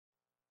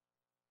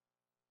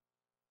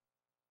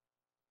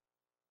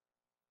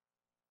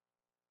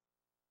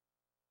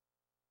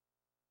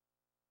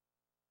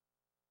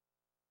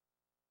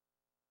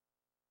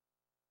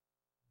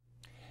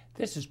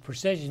This is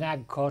Precision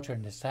Agriculture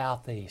in the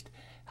Southeast.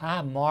 Hi,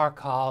 I'm Mark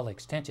Hall,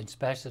 Extension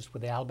Specialist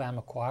with the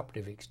Alabama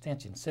Cooperative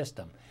Extension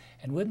System.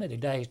 And with me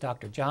today is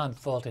Dr. John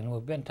Fulton.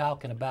 We've been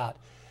talking about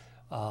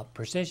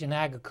precision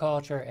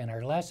agriculture, and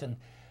our lesson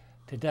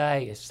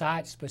today is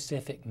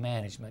site-specific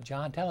management.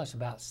 John, tell us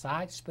about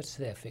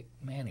site-specific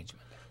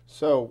management.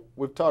 So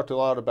we've talked a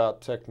lot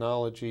about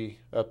technology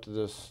up to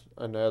this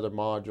and the other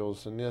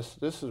modules, and this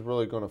is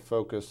really going to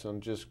focus on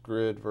just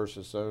grid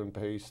versus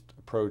zone-based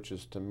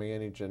approaches to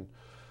managing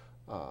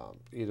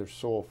either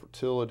soil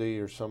fertility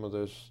or some of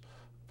this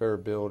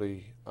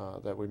variability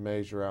that we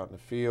measure out in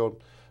the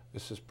field.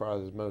 This is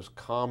probably the most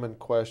common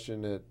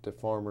question that the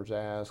farmers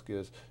ask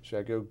is, should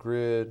I go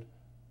grid?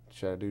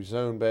 Should I do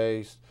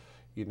zone-based?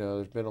 You know,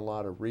 there's been a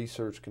lot of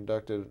research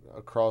conducted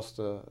across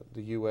the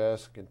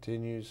U.S.,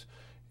 continues.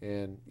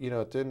 And, you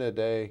know, at the end of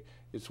the day,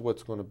 it's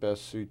what's going to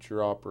best suit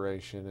your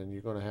operation, and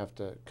you're going to have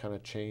to kind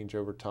of change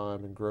over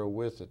time and grow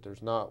with it.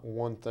 There's not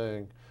one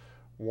thing,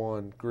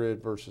 one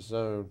grid versus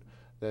zone,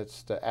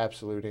 that's the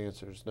absolute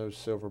answer. There's no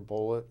silver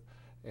bullet,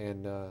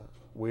 and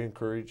we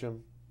encourage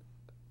them,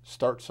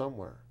 start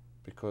somewhere,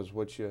 because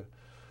what you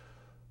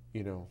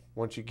know,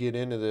 once you get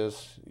into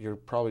this, you're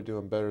probably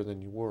doing better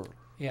than you were.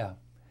 Yeah.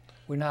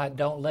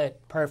 Don't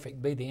let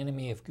perfect be the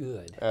enemy of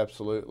good.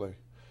 Absolutely.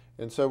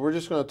 And so we're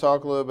just going to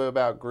talk a little bit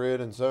about grid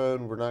and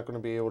zone. We're not going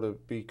to be able to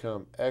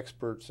become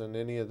experts in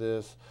any of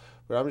this,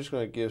 but I'm just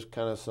going to give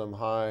kind of some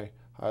high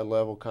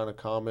level kind of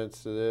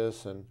comments to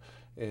this and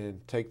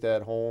take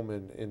that home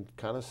and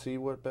kind of see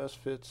what best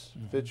fits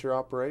your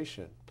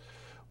operation.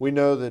 We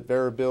know that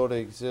variability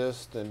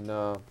exists, and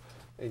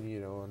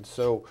you know, and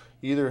so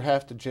you either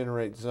have to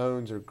generate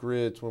zones or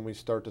grids when we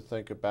start to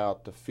think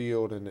about the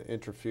field and the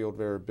intrafield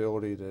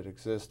variability that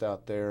exists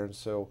out there. And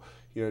so,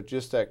 you know,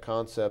 just that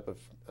concept of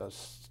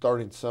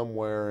starting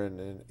somewhere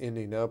and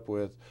ending up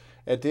with,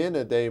 at the end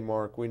of the day,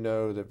 Mark, we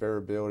know that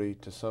variability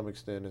to some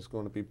extent is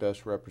going to be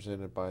best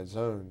represented by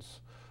zones,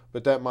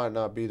 but that might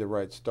not be the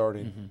right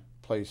starting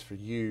place for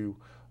you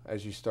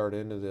as you start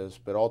into this.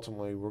 But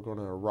ultimately, we're going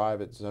to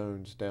arrive at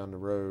zones down the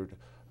road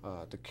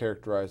to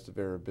characterize the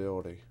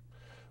variability.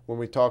 When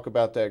we talk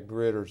about that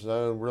grid or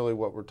zone, really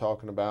what we're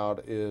talking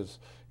about is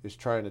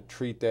trying to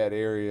treat that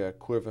area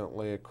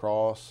equivalently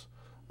across.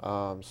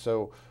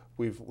 So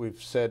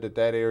we've said that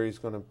area is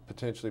going to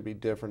potentially be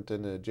different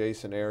than the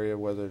adjacent area,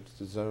 whether it's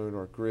the zone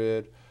or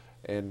grid,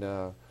 and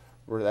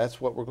that's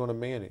what we're going to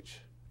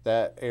manage,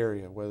 that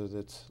area, whether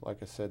it's, like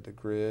I said, the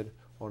grid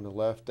on the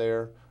left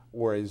there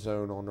or a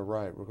zone on the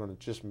right. We're going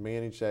to just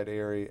manage that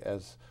area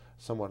as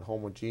somewhat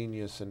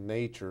homogeneous in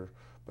nature,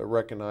 but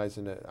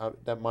recognizing that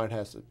that might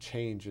have to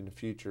change in the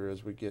future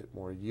as we get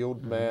more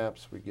yield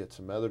maps, we get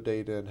some other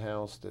data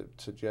in-house that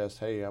suggests,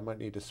 hey, I might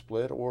need to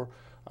split, or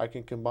I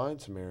can combine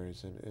some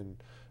areas.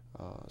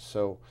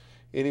 So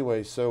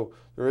anyway, so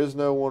there is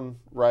no one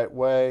right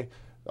way.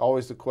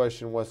 Always the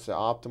question, what's the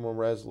optimum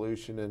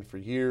resolution? And for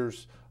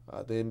years,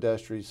 the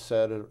industry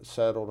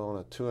settled on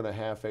a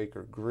 2.5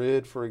 acre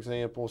grid, for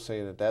example,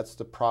 saying that that's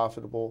the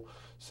profitable.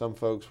 Some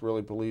folks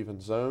really believe in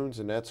zones,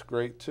 and that's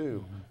great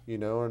too. You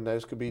know, and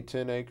those could be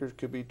 10 acres,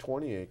 could be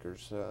 20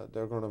 acres.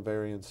 They're going to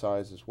vary in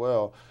size as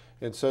well.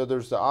 And so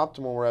there's the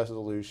optimal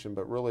resolution,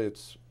 but really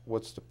it's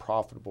what's the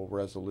profitable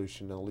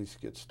resolution to at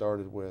least get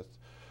started with.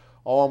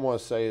 All I'm going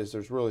to say is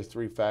there's really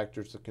 3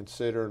 factors to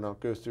consider, and I'll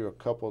go through a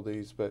couple of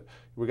these. But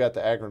we got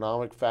the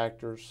agronomic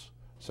factors,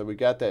 so we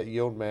got that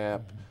yield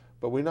map,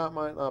 but we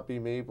might not be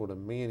able to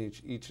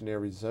manage each and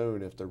every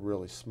zone if they're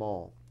really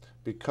small,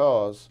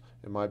 because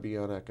it might be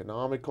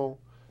uneconomical.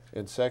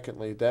 And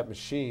secondly, that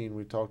machine,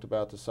 we talked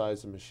about the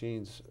size of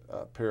machines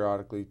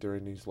periodically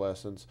during these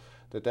lessons,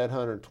 that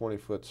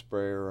 120-foot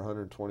sprayer or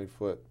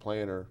 120-foot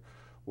planter,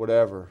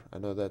 whatever, I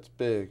know that's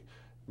big,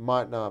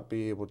 might not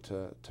be able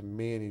to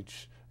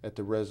manage at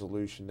the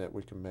resolution that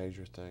we can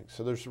measure things.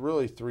 So there's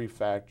really 3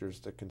 factors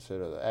to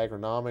consider. The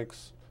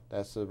agronomics,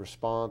 that's the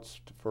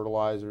response to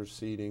fertilizers,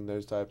 seeding,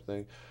 those type of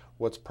things.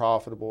 What's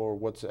profitable, or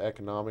what's the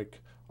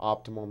economic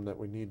optimum that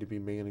we need to be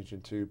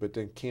managing to, but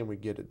then can we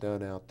get it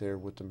done out there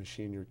with the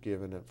machine you're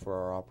giving it for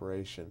our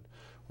operation?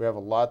 We have a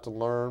lot to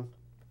learn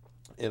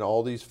in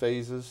all these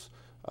phases.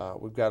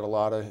 We've got a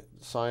lot of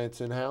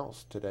science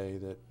in-house today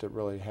that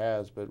really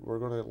has, but we're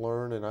going to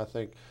learn, and I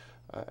think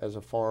as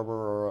a farmer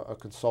or a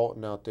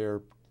consultant out there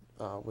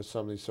with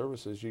some of these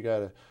services, you're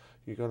going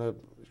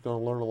to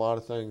learn a lot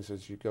of things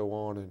as you go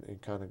on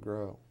and kind of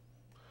grow.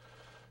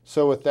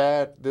 So with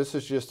that, this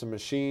is just a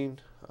machine.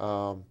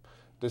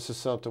 This is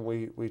something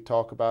we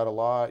talk about a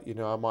lot. You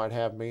know, I might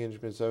have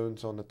management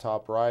zones on the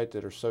top right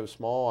that are so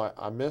small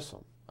I miss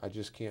them. I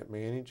just can't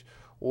manage.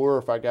 Or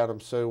if I got them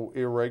so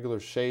irregular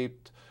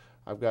shaped,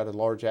 I've got a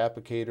large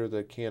applicator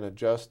that can't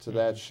adjust to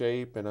that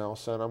shape, and all of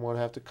a sudden I'm going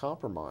to have to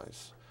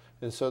compromise.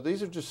 And so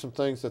these are just some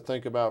things to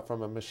think about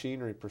from a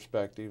machinery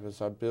perspective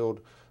as I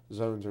build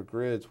zones or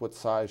grids. What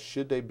size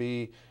should they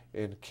be,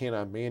 and can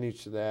I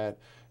manage that?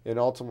 And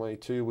ultimately,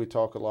 too, we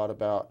talk a lot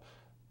about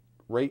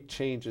rate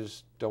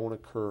changes don't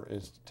occur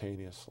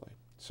instantaneously.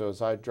 So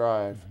as I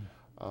drive,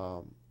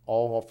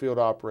 all field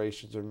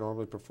operations are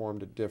normally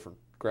performed at different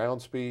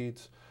ground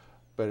speeds,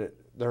 but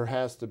there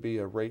has to be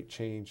a rate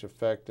change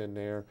effect in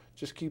there.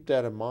 Just keep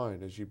that in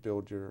mind as you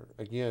build your,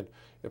 again,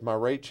 if my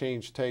rate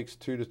change takes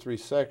 2 to 3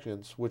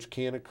 seconds, which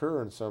can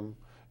occur in some,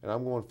 and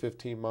I'm going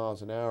 15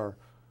 miles an hour,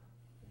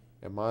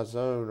 and my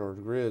zone or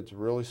grid's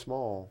really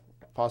small,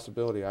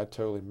 possibility I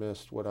totally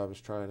missed what I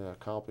was trying to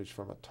accomplish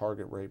from a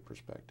target rate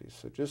perspective.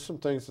 So just some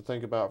things to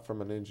think about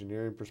from an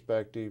engineering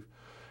perspective.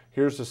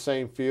 Here's the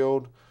same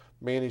field,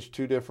 managed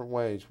 2 different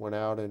ways. Went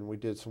out and we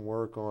did some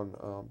work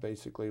on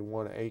basically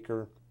 1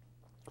 acre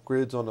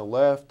grids on the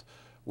left.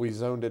 We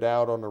zoned it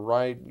out on the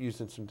right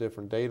using some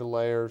different data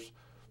layers.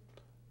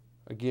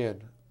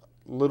 Again,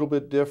 a little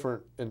bit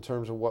different in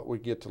terms of what we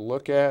get to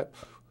look at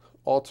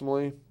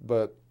ultimately,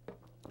 but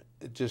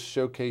it just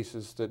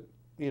showcases that,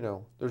 you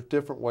know, there's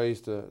different ways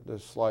to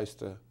slice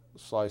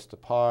the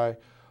pie.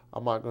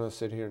 I'm not going to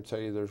sit here and tell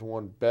you there's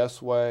one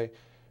best way,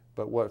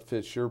 but what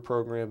fits your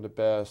program the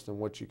best and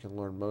what you can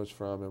learn most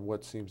from and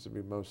what seems to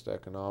be most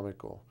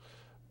economical.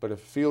 But if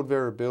field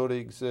variability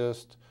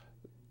exists,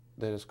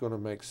 then it's going to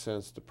make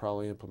sense to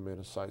probably implement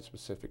a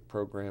site-specific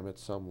program at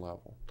some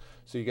level.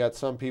 So you got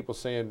some people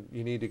saying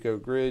you need to go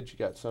grids, you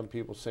got some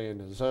people saying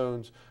the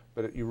zones,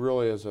 but you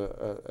really as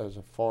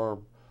a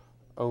farm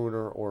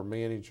owner or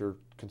manager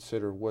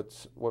consider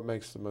what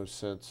makes the most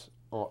sense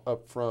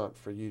up front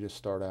for you to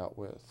start out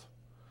with.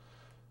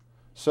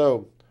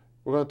 So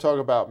we're going to talk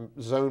about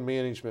zone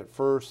management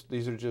first.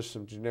 These are just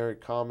some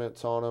generic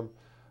comments on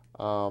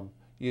them.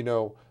 You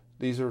know,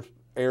 these are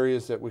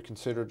areas that we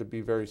consider to be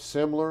very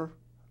similar,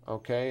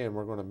 okay, and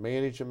we're going to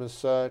manage them as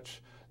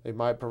such. They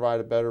might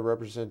provide a better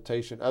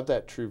representation of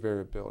that true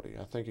variability.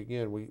 I think,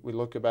 again, we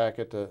look back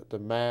at the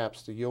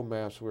maps, the yield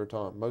maps we were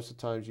talking. Most of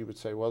the times you would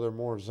say, well, they're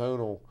more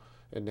zonal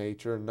in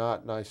nature and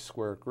not nice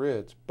square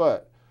grids.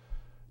 But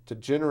to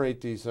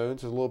generate these zones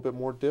is a little bit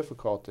more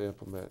difficult to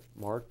implement,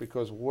 Mark,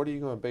 because what are you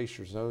going to base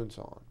your zones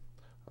on?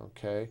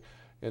 Okay,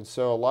 and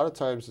so a lot of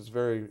times it's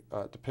very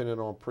dependent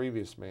on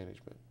previous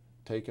management,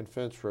 taking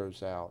fence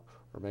rows out,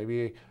 or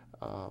maybe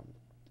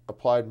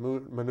applied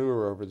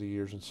manure over the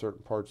years in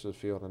certain parts of the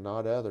field and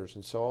not others.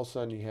 And so all of a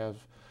sudden you have,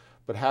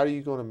 but how are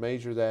you going to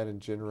measure that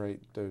and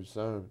generate those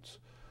zones?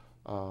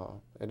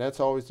 And that's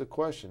always the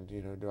question,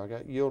 you know, do I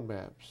got yield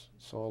maps,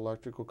 soil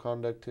electrical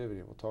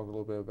conductivity? We'll talk a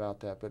little bit about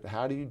that, but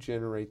how do you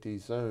generate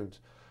these zones?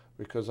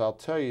 Because I'll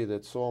tell you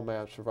that soil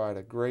maps provide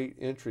a great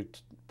entry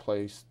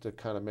place to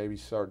kind of maybe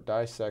start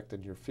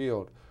dissecting your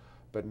field,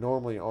 but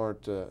normally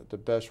aren't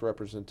the best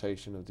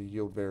representation of the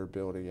yield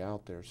variability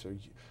out there. So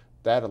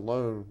that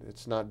alone,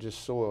 it's not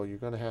just soil. You're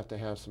going to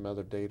have some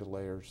other data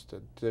layers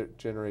to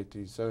generate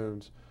these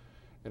zones.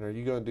 And are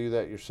you going to do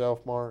that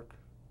yourself, Mark?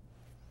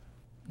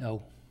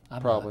 No.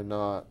 Probably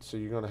not. So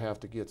you're going to have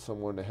to get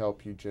someone to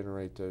help you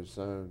generate those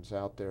zones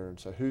out there. And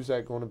so who's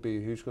that going to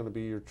be? Who's going to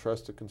be your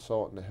trusted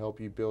consultant to help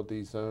you build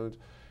these zones?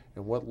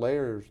 And what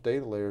layers,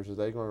 data layers, are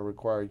they going to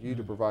require you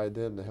to provide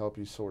them to help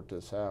you sort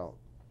this out?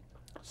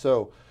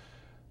 So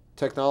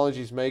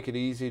technologies make it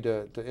easy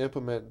to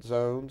implement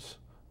zones,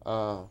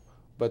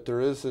 but there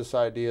is this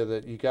idea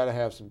that you got to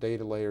have some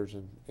data layers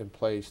in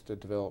place to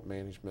develop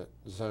management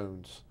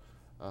zones.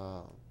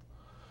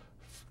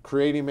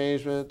 Creating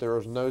management, there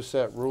is no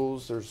set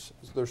rules. There's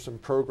some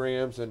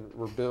programs, and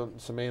we're building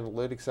some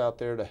analytics out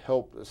there to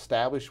help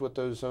establish what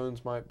those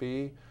zones might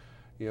be.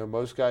 You know,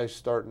 most guys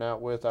starting out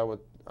with, I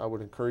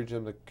would encourage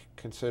them to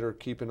consider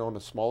keeping on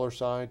the smaller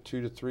side,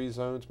 2 to 3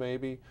 zones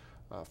maybe,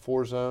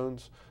 4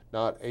 zones,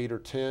 not 8 or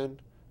 10.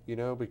 You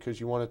know, because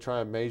you want to try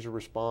and measure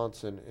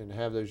response and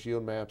have those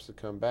yield maps that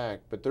come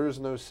back. But there is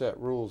no set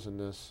rules in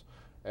this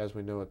as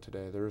we know it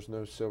today. There is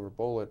no silver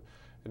bullet.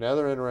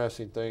 Another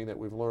interesting thing that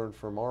we've learned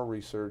from our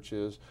research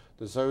is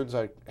the zones,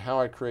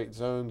 how I create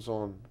zones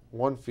on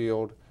one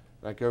field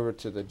and I go over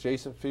to the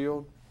adjacent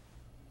field,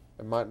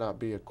 it might not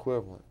be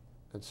equivalent.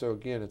 And so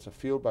again, it's a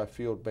field by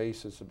field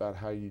basis about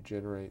how you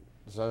generate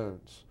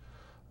zones.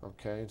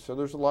 Okay, and so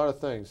there's a lot of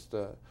things.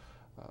 The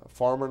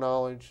farmer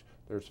knowledge,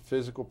 there's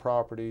physical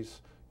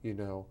properties, you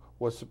know,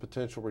 what's the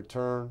potential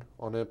return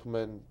on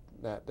implementing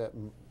that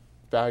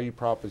value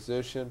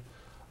proposition.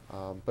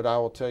 But I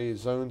will tell you,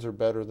 zones are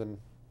better than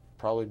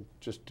probably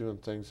just doing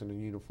things in a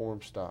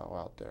uniform style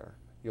out there.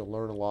 You'll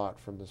learn a lot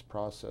from this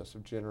process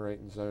of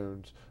generating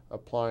zones,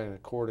 applying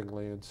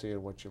accordingly, and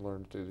seeing what you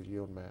learn through the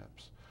yield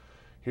maps.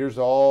 Here's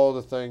all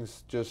the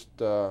things just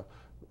that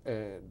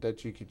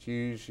you could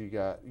use. You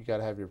got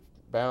to have your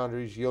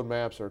boundaries. Yield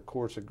maps are, of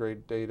course, a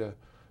great data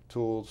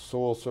tools,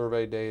 soil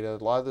survey data.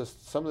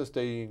 Some of this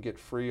data you can get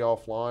free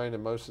offline,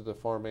 and most of the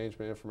farm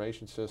management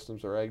information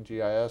systems or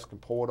AgGIS can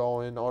pull it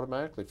all in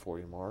automatically for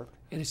you, Mark.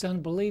 It is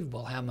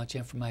unbelievable how much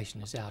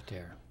information is out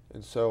there.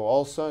 And so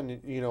all of a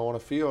sudden, you know, on a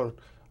field,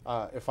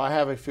 if I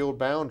have a field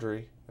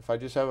boundary, if I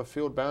just have a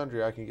field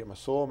boundary, I can get my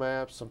soil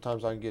maps.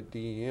 Sometimes I can get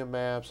DEM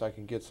maps. I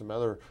can get some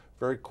other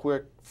very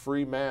quick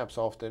free maps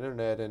off the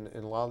internet, and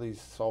a lot of these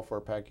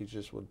software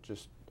packages will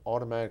just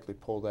automatically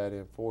pull that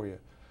in for you.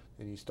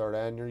 And you start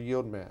adding your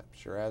yield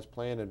maps, your as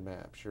planted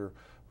maps, your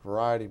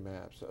variety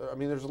maps. I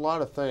mean, there's a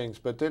lot of things,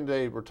 but then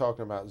today we're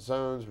talking about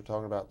zones, we're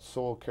talking about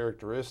soil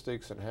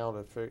characteristics and how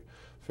to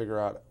figure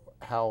out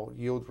how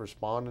yields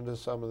responding to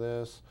some of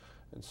this.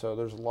 And so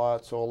there's a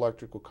lot, soil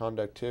electrical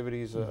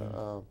conductivities,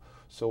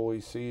 soil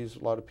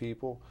ECs, a lot of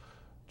people.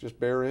 Just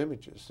bare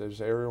images.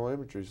 There's aerial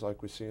imageries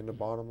like we see in the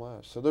bottom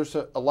left. So there's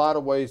a lot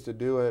of ways to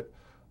do it.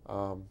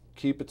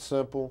 Keep it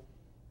simple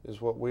is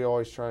what we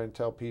always try and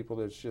tell people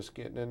that's just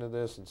getting into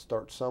this, and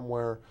start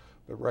somewhere,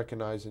 but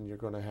recognizing you're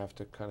going to have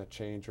to kind of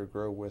change or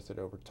grow with it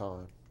over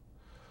time.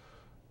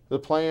 The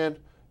plan,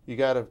 you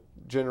got to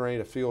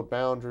generate a field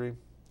boundary.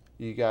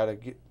 You got to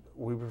get,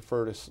 we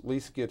prefer to at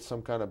least get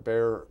some kind of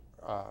bare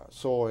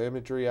soil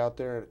imagery out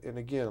there. And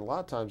again, a lot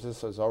of times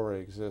this is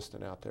already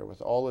existing out there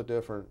with all the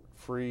different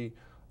free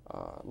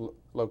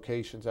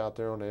locations out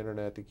there on the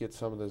internet to get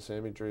some of this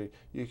imagery.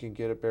 You can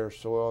get a bare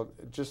soil.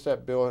 Just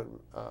that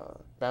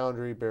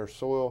boundary, bare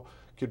soil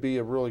could be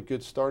a really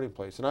good starting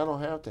place. And I don't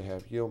have to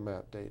have yield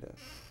map data.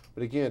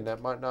 But again,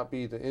 that might not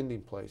be the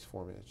ending place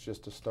for me. It's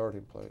just a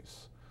starting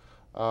place.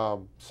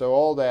 So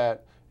all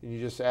that, and you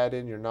just add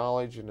in your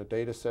knowledge and the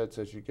data sets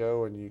as you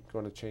go, and you're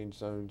going to change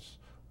zones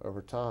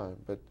over time.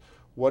 But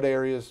what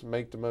areas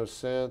make the most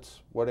sense?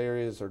 What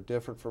areas are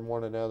different from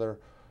one another?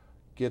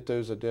 Get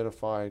those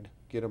identified,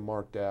 get them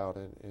marked out,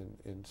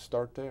 and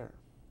start there.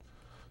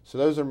 So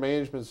those are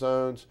management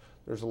zones.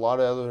 There's a lot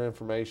of other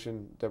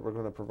information that we're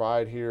going to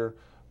provide here,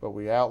 but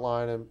we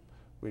outline them.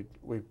 We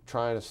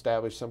try and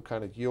establish some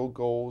kind of yield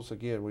goals.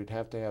 Again, we'd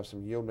have to have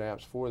some yield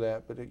maps for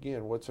that, but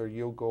again, what's our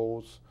yield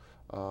goals?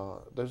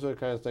 Those are the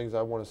kind of things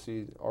I want to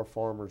see our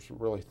farmers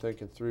really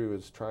thinking through,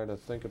 is trying to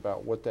think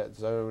about what that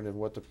zone and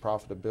what the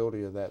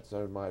profitability of that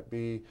zone might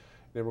be.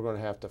 Then we're going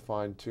to have to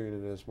fine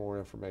tune it as more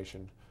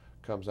information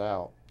comes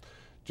out.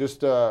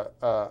 Just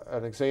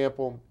an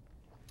example,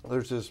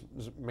 there's this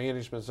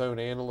management zone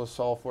analyst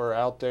software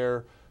out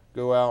there.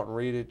 Go out and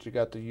read it. You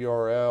got the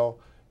URL.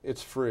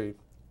 It's free.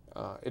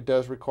 It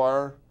does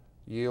require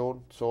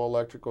yield, soil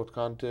electrical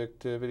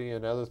conductivity,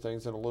 and other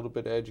things, and a little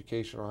bit of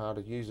education on how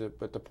to use it.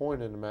 But the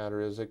point in the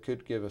matter is it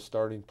could give a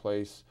starting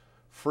place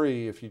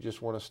free if you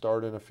just want to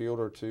start in a field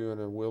or two and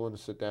are willing to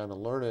sit down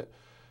and learn it.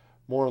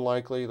 More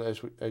likely,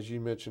 as you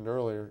mentioned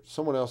earlier,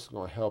 someone else is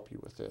going to help you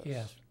with this.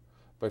 Yes.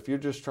 But if you're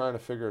just trying to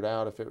figure it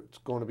out, if it's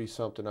going to be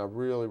something I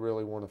really,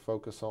 really want to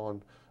focus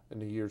on in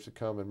the years to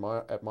come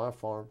at my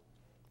farm,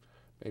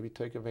 maybe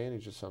take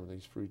advantage of some of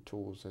these free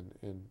tools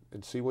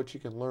and see what you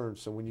can learn.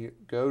 So when you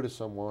go to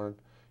someone,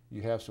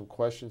 you have some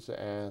questions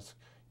to ask.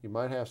 You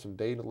might have some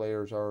data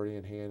layers already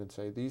in hand and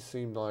say, these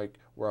seem like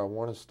where I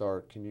want to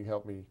start. Can you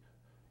help me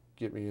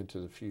get me into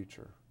the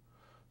future?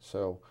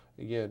 So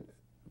again,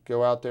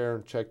 go out there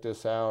and check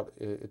this out.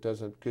 It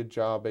does a good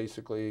job.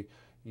 Basically,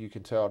 you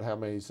can tell it how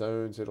many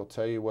zones. It'll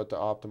tell you what the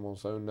optimal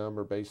zone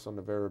number based on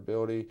the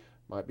variability.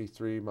 Might be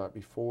 3, might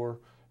be 4.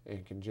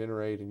 And can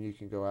generate, and you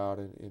can go out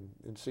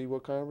and see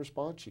what kind of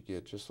response you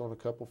get just on a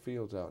couple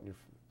fields out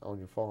on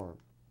your farm.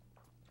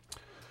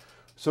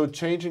 So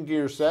changing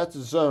gears, that's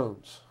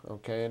zones,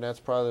 okay, and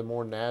that's probably the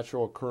more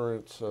natural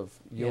occurrence of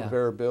yield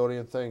variability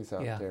and things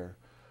out there.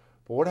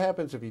 But what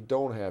happens if you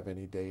don't have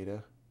any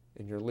data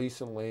and you're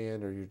leasing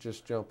land or you're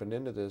just jumping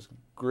into this?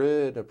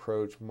 Grid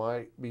approach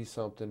might be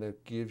something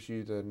that gives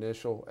you the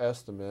initial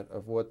estimate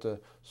of what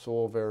the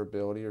soil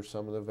variability or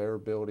some of the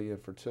variability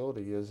and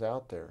fertility is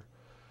out there.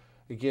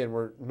 Again,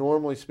 we're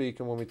normally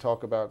speaking, when we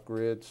talk about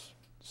grids,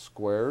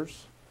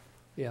 squares.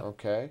 Yeah.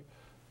 Okay.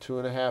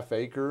 2.5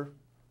 acre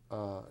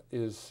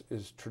is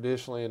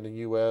traditionally in the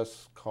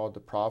U.S. called the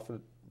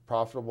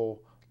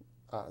profitable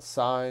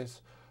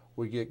size.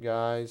 We get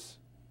guys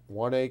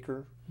 1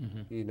 acre,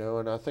 you know,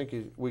 and I think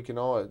we can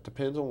all. It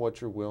depends on what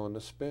you're willing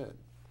to spend.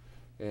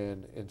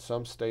 And in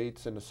some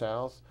states in the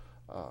South,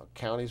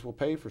 counties will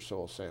pay for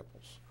soil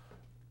samples.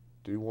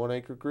 Do 1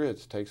 acre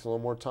grids. It takes a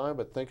little more time,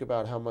 but think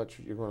about how much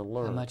you're going to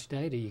learn. How much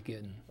data you're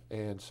getting.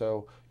 And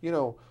so, you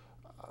know,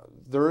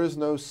 there is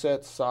no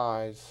set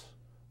size,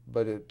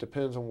 but it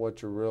depends on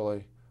what you're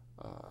really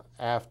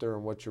after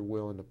and what you're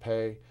willing to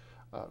pay.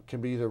 Can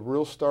be the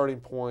real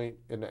starting point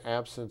in the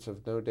absence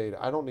of no data.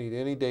 I don't need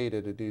any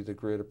data to do the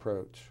grid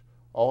approach.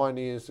 All I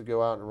need is to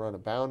go out and run a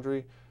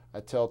boundary. I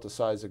tell it the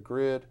size of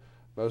grid.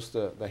 Most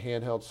of the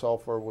handheld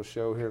software we'll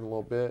show here in a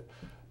little bit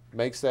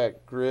makes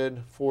that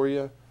grid for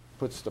you.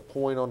 Puts the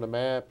point on the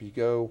map. You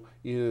go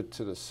either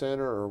to the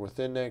center or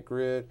within that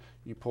grid.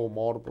 You pull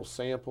multiple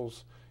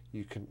samples.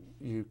 You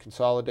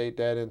consolidate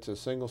that into a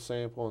single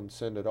sample and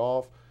send it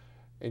off,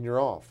 and you're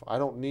off. I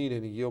don't need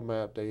any yield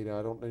map data.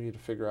 I don't need to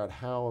figure out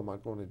how am I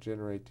going to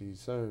generate these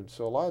zones.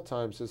 So a lot of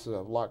times this is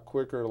a lot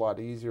quicker, a lot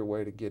easier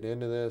way to get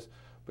into this,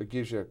 but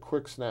gives you a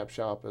quick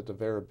snapshot of the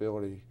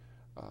variability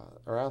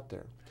are out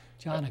there.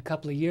 John, a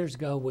couple of years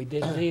ago we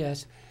did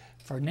this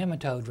for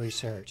nematode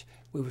research.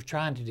 We were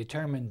trying to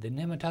determine the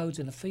nematodes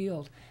in the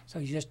field, so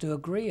you just do a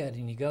grid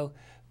and you go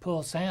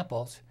pull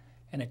samples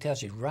and it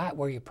tells you right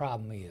where your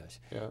problem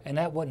is. Yeah. And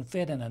that wouldn't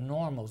fit in a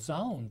normal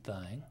zone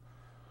thing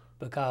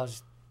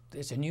because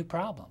it's a new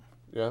problem.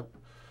 Yeah.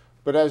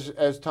 But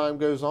as time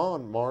goes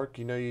on, Mark,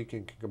 you know, you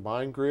can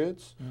combine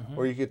grids,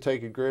 or you could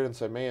take a grid and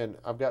say, man,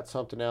 I've got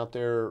something out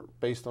there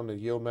based on the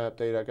yield map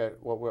data. I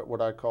got what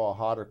I call a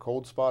hot or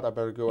cold spot. I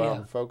better go out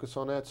and focus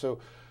on that. So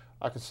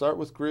I can start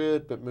with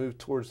grid, but move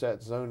towards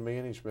that zone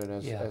management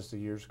as the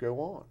years go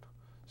on.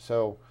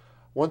 So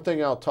one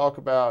thing I'll talk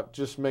about,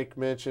 just make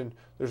mention,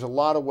 there's a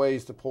lot of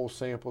ways to pull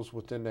samples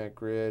within that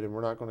grid, and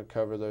we're not going to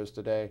cover those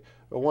today.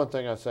 But one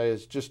thing I say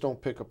is just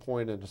don't pick a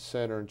point in the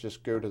center and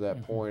just go to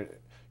that point.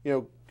 You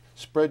know,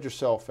 spread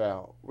yourself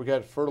out. We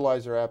got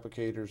fertilizer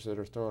applicators that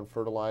are throwing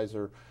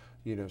fertilizer,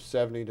 you know,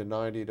 70 to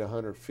 90 to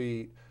 100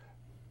 feet.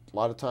 A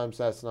lot of times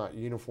that's not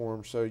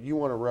uniform, so you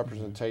want a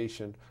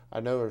representation. I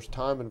know there's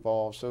time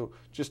involved, so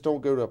just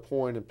don't go to a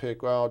point and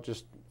pick, well,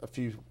 just a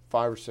few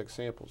 5 or 6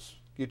 samples.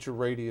 Get your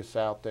radius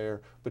out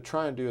there, but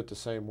try and do it the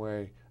same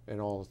way and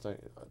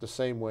the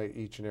same way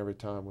each and every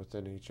time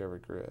within every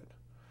grid.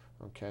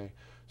 Okay,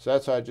 so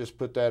that's why I just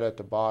put that at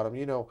the bottom.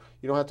 You know,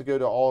 you don't have to go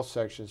to all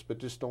sections, but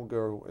just don't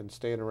go and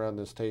stand around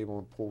this table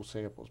and pull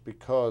samples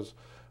because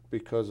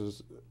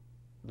of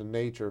the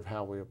nature of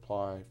how we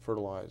apply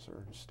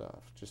fertilizer and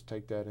stuff. Just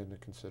take that into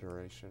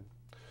consideration.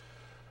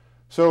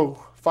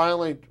 So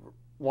finally,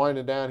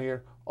 winding down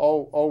here,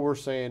 all we're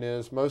saying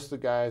is most of the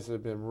guys that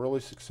have been really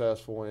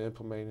successful in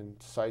implementing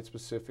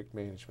site-specific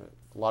management.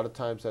 A lot of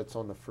times that's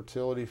on the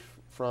fertility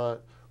front.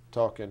 We're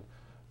talking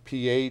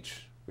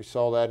pH. We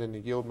saw that in the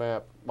yield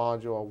map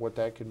module on what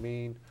that could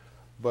mean.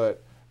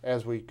 But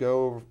as we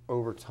go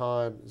over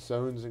time,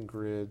 zones and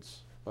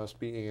grids must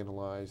be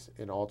analyzed,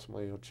 and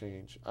ultimately it'll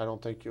change. I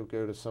don't think you'll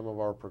go to some of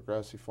our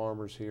progressive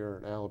farmers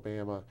here in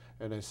Alabama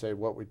and they say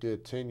what we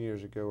did 10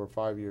 years ago or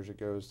 5 years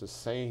ago is the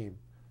same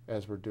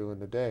as we're doing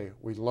today.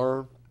 We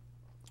learn,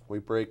 we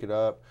break it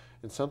up,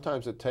 and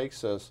sometimes it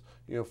takes us,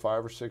 you know,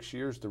 5 or 6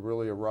 years to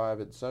really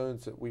arrive at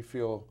zones that we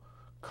feel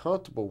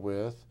comfortable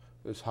with.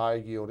 There's high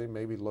yielding,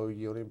 maybe low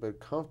yielding, but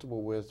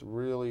comfortable with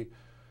really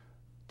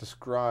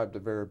describe the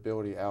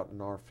variability out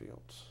in our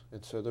fields.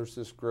 And so there's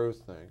this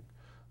growth thing.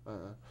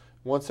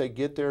 Once they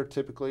get there,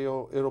 typically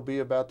it'll be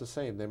about the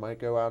same. They might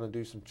go out and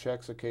do some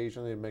checks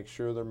occasionally and make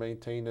sure they're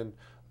maintaining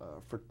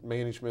for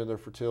management of their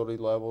fertility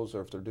levels,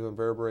 or if they're doing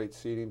variable rate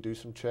seeding, do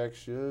some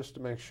checks just to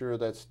make sure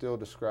that still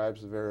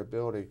describes the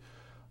variability.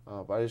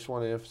 But I just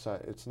want to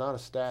emphasize, it's not a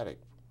static.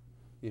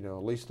 You know,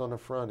 at least on the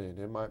front end,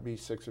 it might be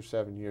 6 or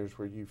 7 years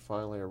where you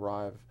finally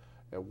arrive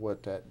at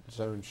what that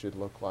zone should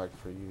look like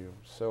for you.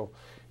 So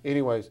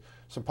anyways,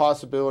 some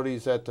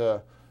possibilities at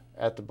the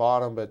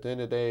bottom, but at the end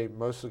of the day,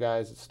 most of the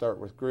guys that start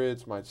with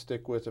grids might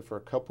stick with it for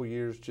a couple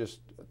years, just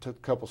took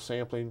a couple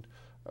sampling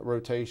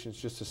rotations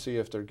just to see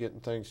if they're getting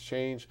things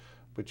changed,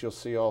 but you'll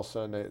see all of a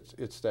sudden that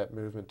it's that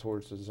movement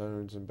towards the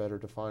zones and better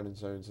defining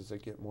zones as they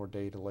get more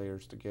data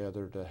layers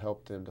together to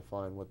help them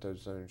define what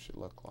those zones should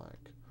look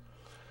like.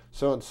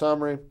 So in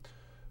summary,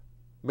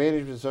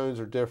 management zones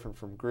are different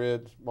from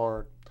grids,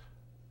 Mark.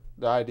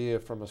 The idea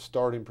from a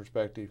starting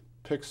perspective,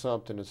 pick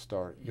something to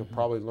start. You'll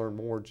probably learn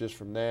more just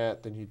from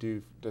that than you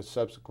do the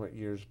subsequent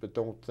years, but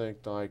don't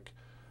think like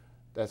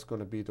that's going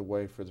to be the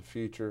way for the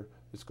future.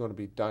 It's going to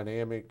be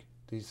dynamic.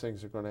 These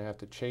things are going to have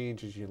to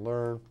change as you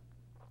learn.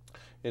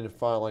 And then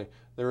finally,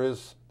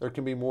 there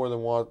can be more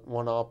than one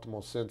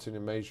optimal sensing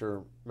and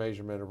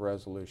measurement of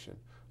resolution.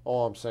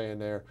 All I'm saying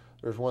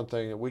there's one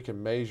thing that we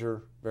can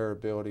measure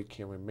variability.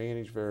 Can we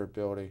manage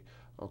variability?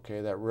 Okay,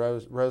 that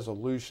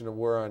resolution of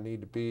where I need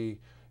to be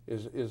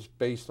is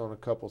based on a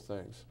couple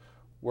things.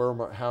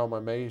 How am I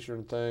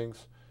measuring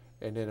things?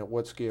 And then at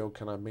what scale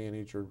can I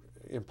manage or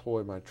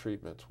employ my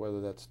treatments,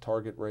 whether that's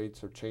target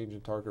rates or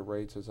changing target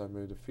rates as I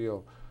move the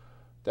field.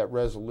 That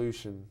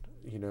resolution,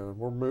 you know,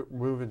 we're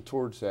moving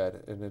towards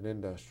that in an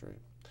industry.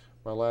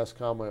 My last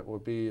comment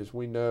would be is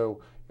we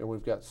know, and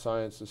we've got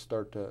science to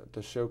start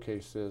to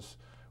showcase this,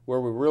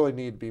 where we really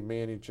need to be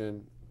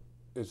managing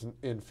is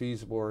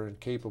infeasible or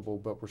incapable,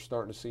 but we're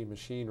starting to see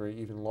machinery,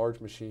 even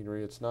large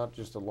machinery. It's not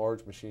just a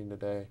large machine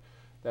today.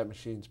 That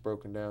machine's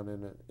broken down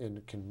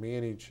and can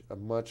manage a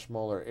much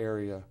smaller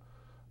area,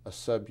 a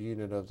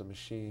subunit of the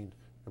machine,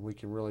 and we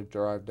can really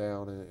drive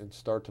down and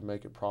start to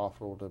make it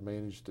profitable to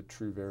manage the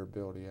true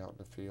variability out in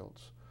the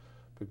fields.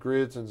 But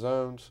grids and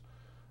zones,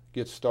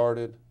 get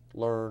started,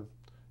 learn.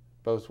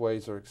 Both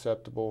ways are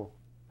acceptable,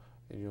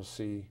 and you'll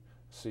see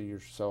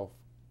yourself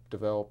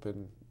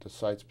developing the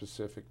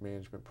site-specific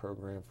management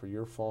program for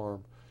your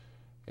farm,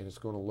 and it's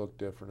going to look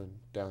different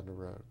down the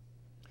road.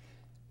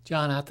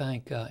 John, I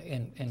think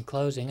in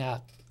closing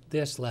out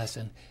this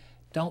lesson,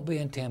 don't be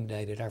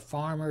intimidated. Our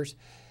farmers,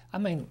 I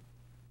mean,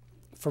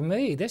 for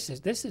me, this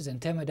is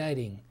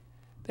intimidating.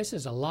 This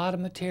is a lot of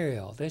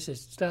material. This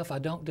is stuff I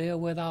don't deal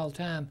with all the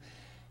time,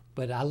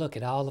 but I look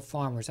at all the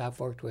farmers I've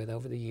worked with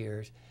over the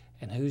years,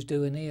 and who's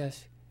doing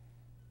this?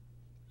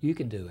 You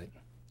can do it.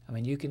 I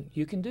mean, you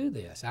can do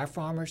this. Our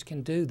farmers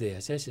can do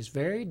this. This is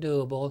very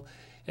doable.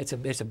 It's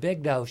a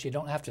big dose. You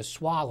don't have to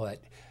swallow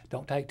it.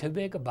 Don't take too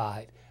big a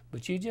bite.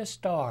 But you just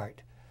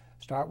start.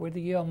 Start with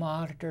the yield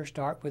monitor,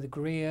 start with the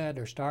grid,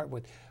 or start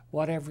with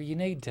whatever you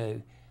need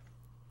to.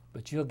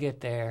 But you'll get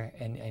there,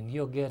 and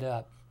you'll get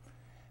up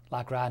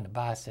like riding a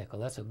bicycle.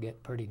 This will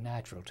get pretty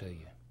natural to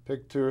you.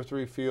 Pick 2 or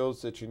 3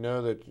 fields that you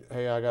know that,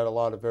 hey, I got a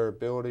lot of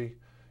variability.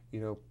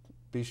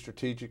 Be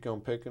strategic on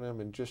picking them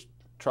and just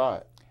try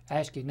it.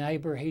 Ask your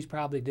neighbor. He's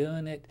probably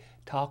doing it.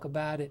 Talk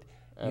about it.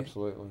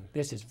 Absolutely.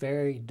 This is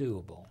very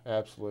doable.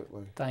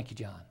 Absolutely. Thank you,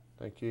 John.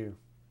 Thank you.